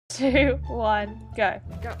2, 1, go.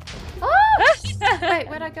 Go. Oh! Wait,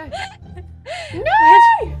 where'd I go?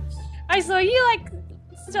 No! I saw you like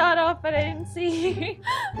start off, but I didn't see you.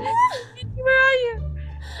 Where are you?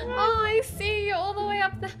 Oh, I see you all the way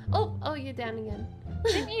up there. Oh, you're down again.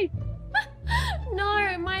 Didn't you?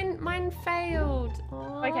 No, mine failed.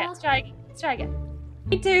 Oh. Okay, let's try again. Let's try again.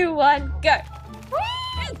 3, 2, 1, go.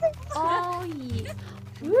 Oh yeah.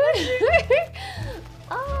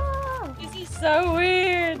 Oh. This is so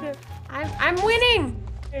weird. I'm winning.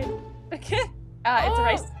 Okay. It's a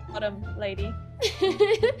race to the bottom, lady.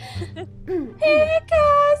 Hey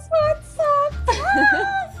guys, what's up?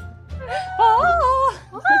 Oh.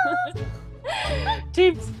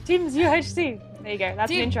 Teams UHC. There you go.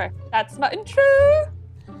 That's an intro. That's my intro.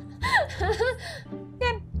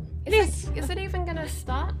 Is it even gonna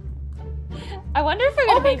start? I wonder if we're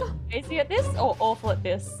gonna be crazy at this or awful at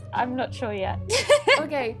this. I'm not sure yet.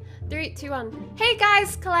 Okay, 3, 2, 1. Hey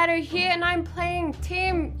guys, Kaleido here, and I'm playing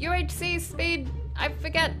Team UHC Speed. I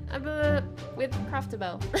forget with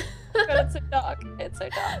Craftabelle. God, it's so dark. It's so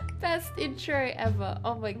dark. Best intro ever.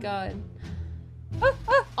 Oh my god.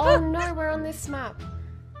 Oh no, we're on this map.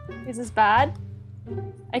 This is bad.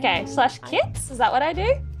 Okay, /kits. Is that what I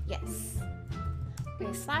do? Yes.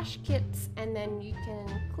 Okay, /kits, and then you can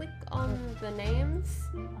click on the names,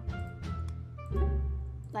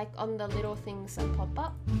 like on the little things that pop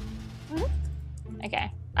up.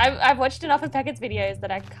 Okay. I've watched enough of Peckett's videos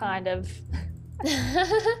that I kind of.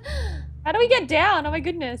 How do we get down? Oh my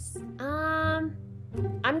goodness. I'm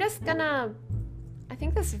just gonna. I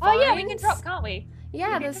think this. Oh yeah, we can drop, can't we?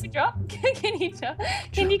 Yeah, can we drop? Can you drop?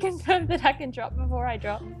 Can you confirm that I can drop before I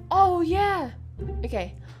drop? Oh yeah.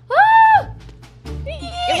 Okay. Ah!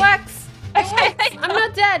 It works. Okay. I'm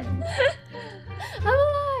not dead. I'm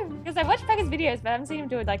alive. Because I watched Peckett's videos, but I haven't seen him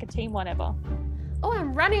do like a team one ever. Oh,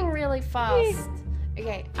 I'm running really fast.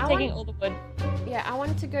 Okay, Taking all the wood. Yeah, I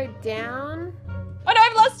want to go down. Oh no,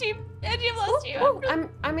 I've lost you. Angie, I've lost you. Oh,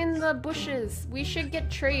 I'm in the bushes. We should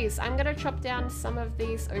get trees. I'm gonna chop down some of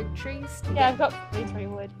these oak trees. Yeah, I've got 3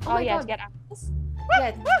 wood. Oh yeah, God. to get apples.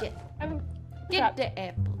 Yeah, get the I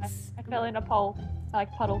apples. fell in a pole,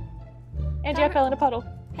 like puddle. Angie, I fell in a puddle.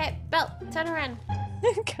 Hey, Belle, turn around.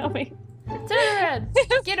 Coming. Turn around.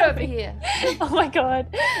 Get over here. Oh my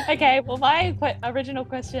god. Okay, well my original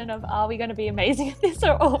question of are we going to be amazing at this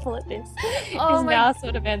or awful at this is now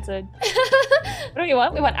sort of answered. What do we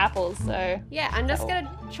want? We want apples, so... Yeah, I'm just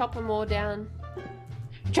gonna chop them all down.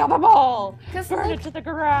 Chop them all! Burn Look, it to the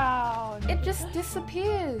ground! it just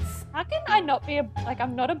disappears. How can I not be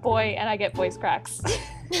I'm not a boy and I get voice cracks?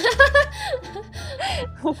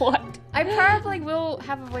 What? I probably will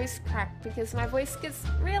have a voice crack because my voice gets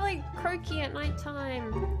really croaky at night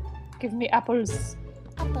time. Give me apples.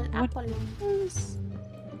 Apple. Apples.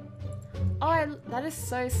 Oh, that is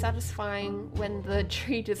so satisfying when the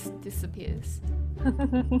tree just disappears.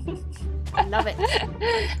 I love it.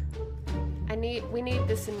 We need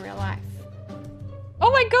this in real life.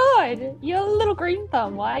 Oh my god! You're a little green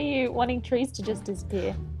thumb. Why are you wanting trees to just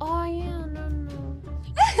disappear? Oh yeah, no.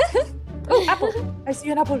 Oh, apple! I see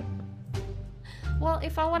an apple. Well,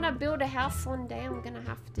 if I want to build a house one day, I'm gonna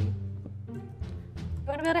have to. You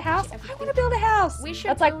want to build a house? I want to build a house. We should.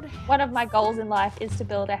 That's like one of my goals in life is to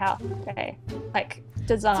build a house. Okay, like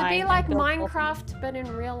design. To be like Minecraft, but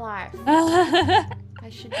in real life. I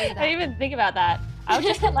should do that. I didn't even think about that. I'll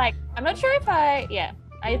just get like, I'm not sure if I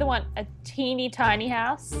either want a teeny tiny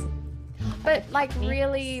house. But like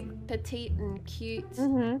really petite and cute,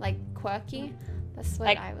 like quirky. That's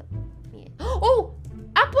what I would. Yeah. Oh,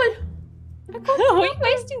 apple! Are we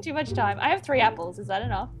wasting too much time? I have 3 apples. Is that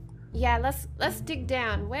enough? Yeah, let's dig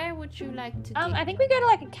down. Where would you like to dig? I think we go to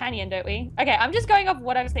like a canyon, don't we? Okay, I'm just going off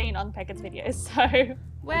what I've seen on Peckett's videos. So.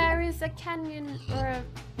 Where is a canyon or a?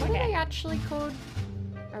 What are they actually called?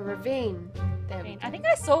 A ravine. There we go. I think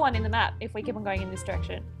I saw one in the map. If we keep on going in this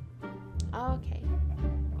direction. Oh, okay.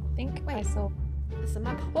 I think I saw. There's a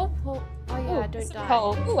map. Oh yeah, don't die.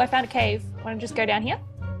 Oh, I found a cave. Want to just go down here?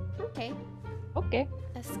 Okay. Okay.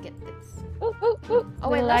 Let's get this. Oh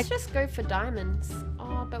wait, let's just go for diamonds.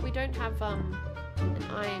 Oh, but we don't have an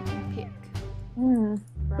iron pick.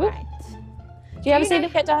 Right. Do you ever see them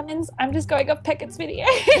get diamonds? I'm just going off Peckett's video.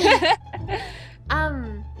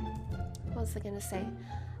 What was I gonna say?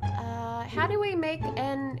 How do we make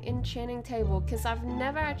an enchanting table? Because I've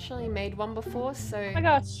never actually made one before, so... Oh my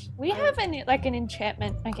gosh, we have an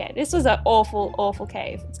enchantment. Okay, this was an awful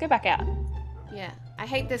cave. Let's go back out. Yeah, I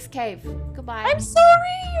hate this cave. Goodbye. I'm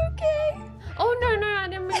sorry, okay? Oh, no, I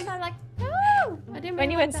didn't mean that like... No! I didn't mean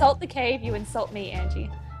When you insult the cave, you insult me, Angie.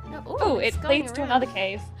 No, Oh, it leads to another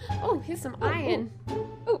cave. Oh, here's some iron.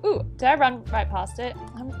 Ooh. Did I run right past it?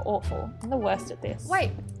 I'm awful. I'm the worst at this.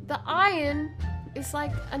 Wait, the iron is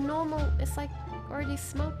like a normal, it's like already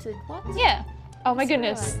smelted. What? Yeah. Oh my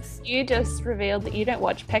goodness. Realized. You just revealed that you don't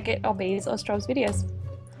watch Peckett or Bees or Strob's videos.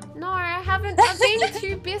 No, I haven't. I've been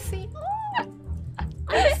too busy.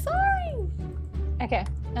 I'm sorry. Okay.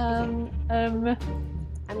 I'm right,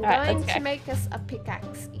 going let's to go. make us a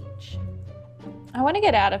pickaxe each. I want to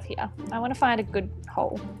get out of here. I want to find a good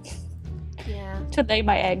hole Yeah. to lay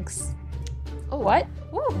my eggs. Oh. What?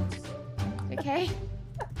 Ooh. Okay.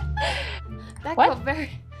 That What?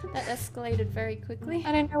 that escalated very quickly.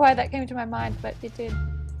 I don't know why that came to my mind, but it did.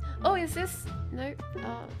 Oh, is this? No.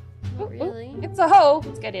 Not really. It's a hole.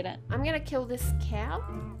 Let's get in it. I'm gonna kill this cow.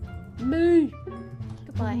 Moo.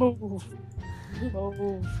 Goodbye. Move.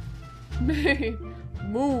 Move. Move.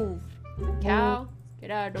 Move. Cow. Get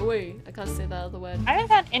out of the way. I can't say that other word. I haven't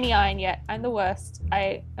found any iron yet. I'm the worst.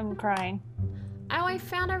 I am crying. Oh, I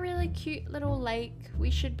found a really cute little lake. We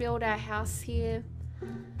should build our house here.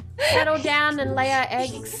 Settle down and lay our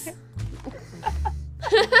eggs.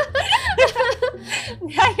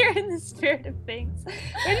 Now you're in the spirit of things.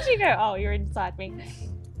 Where did you go? Oh, you're inside me.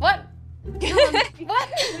 What? What? What?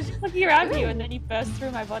 I was just looking around you and then you burst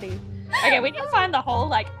through my body. Okay, we need to find the hole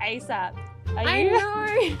like ASAP. Are I you?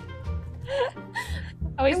 know.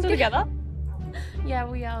 Are we still together? Yeah,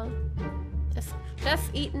 we are.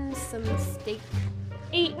 Just eating some steak.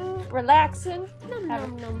 Eating, relaxing, Nom, having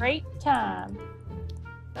nom, a nom. great time.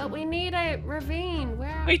 But we need a ravine.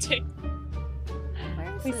 Where We do.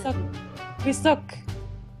 is We it? suck. We suck.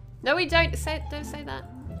 No, we don't. Don't say that.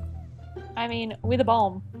 I mean, with a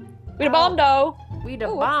bomb. With a bomb, though. We the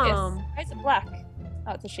Ooh, what's this? bomb. Why is it black?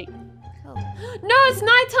 Oh, it's a sheep. Oh. No, it's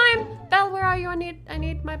nighttime. Belle, where are you? I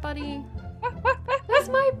need my buddy. Where's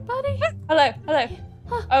my buddy? Hello, hello.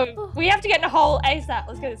 Huh. Oh, we have to get in a hole ASAP.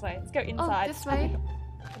 Let's go this way. Let's go Oh, inside. this way.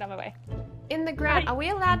 Get on my way. In the ground. Are we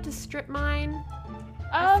allowed to strip mine?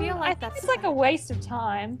 I feel like think that's it's like a waste of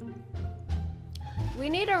time. We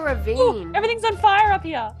need a Ooh, ravine. everything's on fire up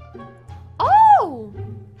here. Oh!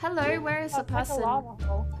 Hello, where is Oh, the it's like a person? lava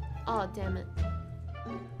hole. Oh, damn it.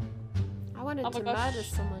 I wanted Oh my to gosh. murder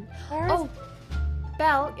someone. Where is Oh,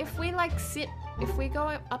 Belle, if we like if we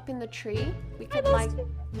go up in the tree, we could I like lost it.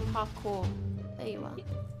 parkour. There you are.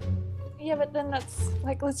 Yeah, but then that's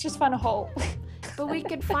like, let's just find a hole. But we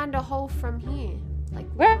could find a hole from here. Like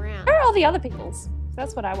Where around. are all the other peoples?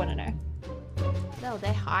 That's what I want to know. No,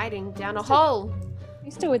 they're hiding down a hole. You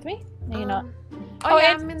still with me? No, you're not. Oh,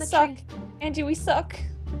 yeah, Angie, I'm in the suck. tree. Angie, we suck.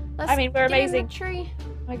 Let's I mean, we're get in amazing. the tree.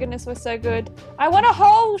 My goodness, we're so good. I want a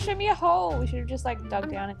hole. Show me a hole. We should have just like dug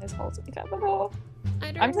down in those holes that we found before.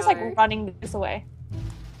 I don't I'm just know. like running this away.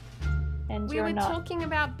 And We you're were not talking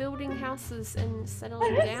about building houses and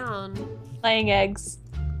settling down. laying eggs.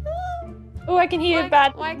 Oh, I can hear Why,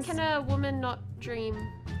 bad why things. can a woman not dream?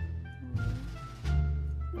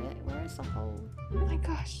 Where is the hole? Oh my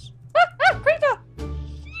gosh. Creeper!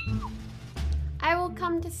 I will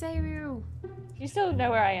come to save you. You still know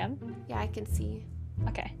where I am? Yeah, I can see you.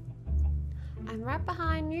 Okay. I'm right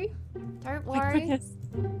behind you. Don't My worry. goodness.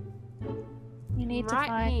 You need to right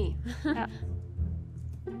find. here. Yeah.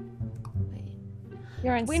 Wait.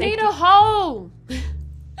 You're in We safety. need a hole.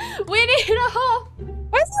 We need a hole.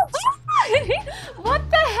 Where's the hole? What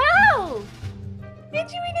the hell?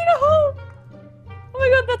 Angie, we need a hole. Oh my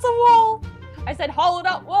god, that's a wall. I said hold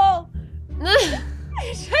up wall.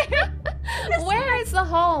 Where is the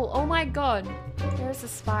hole? Oh my god. There's a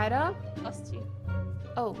spider. Lost you.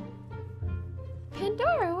 Oh.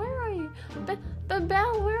 Pandora, where are you?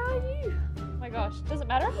 Belle, where are you? Oh my gosh. Does it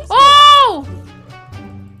matter if we Oh!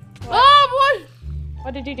 What? Oh, what?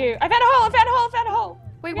 What did you do? I found a hole. I found a hole. I found a hole.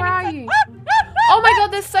 Wait, We're where are inside- you? Ah! Oh my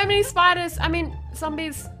god, there's so many spiders. I mean,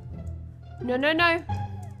 zombies. No, no, no.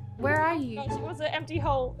 Where are you? Gosh, it was an empty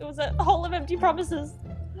hole. It was a hole of empty promises.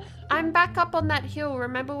 I'm back up on that hill.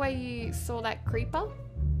 Remember where you saw that creeper?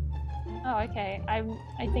 Oh, okay.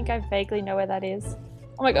 I think I vaguely know where that is.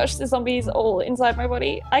 Oh my gosh, the zombies all inside my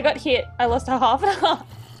body. I got hit. I lost a half and a half.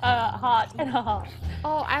 Heart and a half.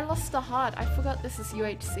 Oh, I lost a heart. I forgot this is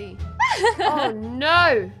UHC. Oh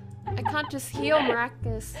no! I can't just heal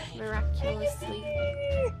miraculously.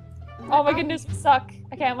 Oh my goodness, we suck.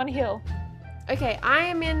 Okay, I'm on a hill. Okay, I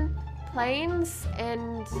am in plains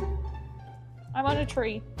and... I'm on a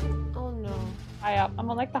tree. Oh no. High up. I'm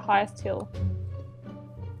on like the highest hill.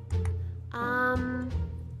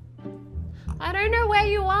 I don't know where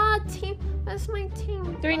you are, team. Where's my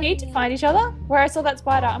team? Do we need to find each other? Where I saw that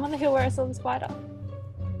spider. I'm on the hill where I saw the spider.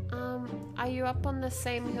 Are you up on the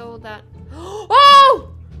same hill that... Oh!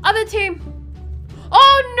 Other team!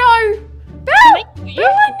 Oh no! Belle! Can they kill you? Belle,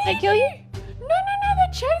 I Can they need kill you? No,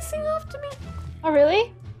 they're chasing after me. Oh,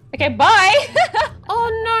 really? Okay, bye. Oh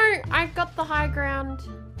no, I got the high ground.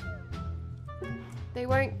 They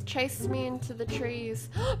won't chase me into the trees.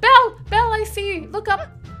 Belle, I see you. Look up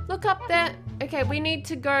there. Okay, we need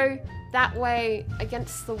to go that way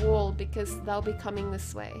against the wall because they'll be coming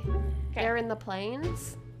this way. Okay. They're in the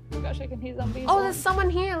plains. Oh gosh, I can hear zombies. Oh, there's someone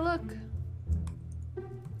here, look.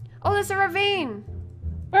 Oh, there's a ravine.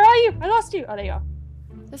 Where are you? I lost you. Oh, there you are.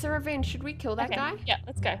 There's a ravine. Should we kill that guy? Yeah,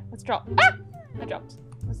 let's go. Let's drop. Ah! I dropped.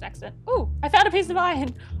 It was an accident. Ooh, I found a piece of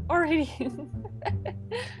iron already.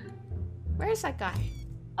 Where is that guy?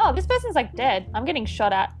 Oh, this person's like dead. I'm getting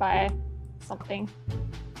shot at by something.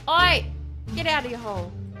 Oi! Get out of your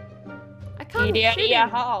hole. I can't Get out shoot of your him.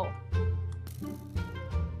 hole.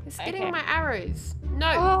 He's getting my arrows.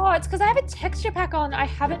 No. Oh, it's because I have a texture pack on. I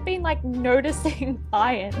haven't been like noticing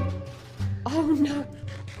iron. Oh no.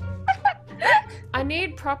 I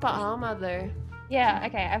need proper armor though. Yeah,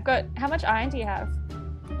 okay. I've got... How much iron do you have?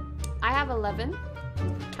 I have 11.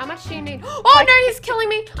 How much do you need? Oh no, he's killing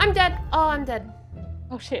me. I'm dead. Oh, I'm dead.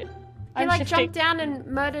 Oh shit. He like jumped down and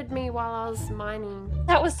murdered me while I was mining.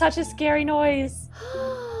 That was such a scary noise.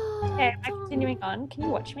 Okay, am I continuing on? Can you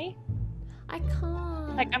watch me? I can't.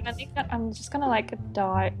 Like, I'm just gonna like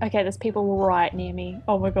die. Okay, there's people right near me.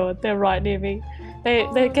 Oh my god, they're right near me.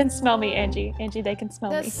 They can smell me, Angie. Angie, they can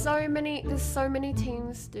smell me. There's so many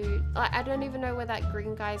teams, dude. Like, I don't even know where that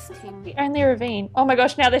green guy's team. The only ravine. Oh my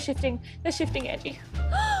gosh, now they're shifting. They're shifting, Angie.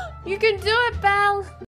 You can do it, Belle.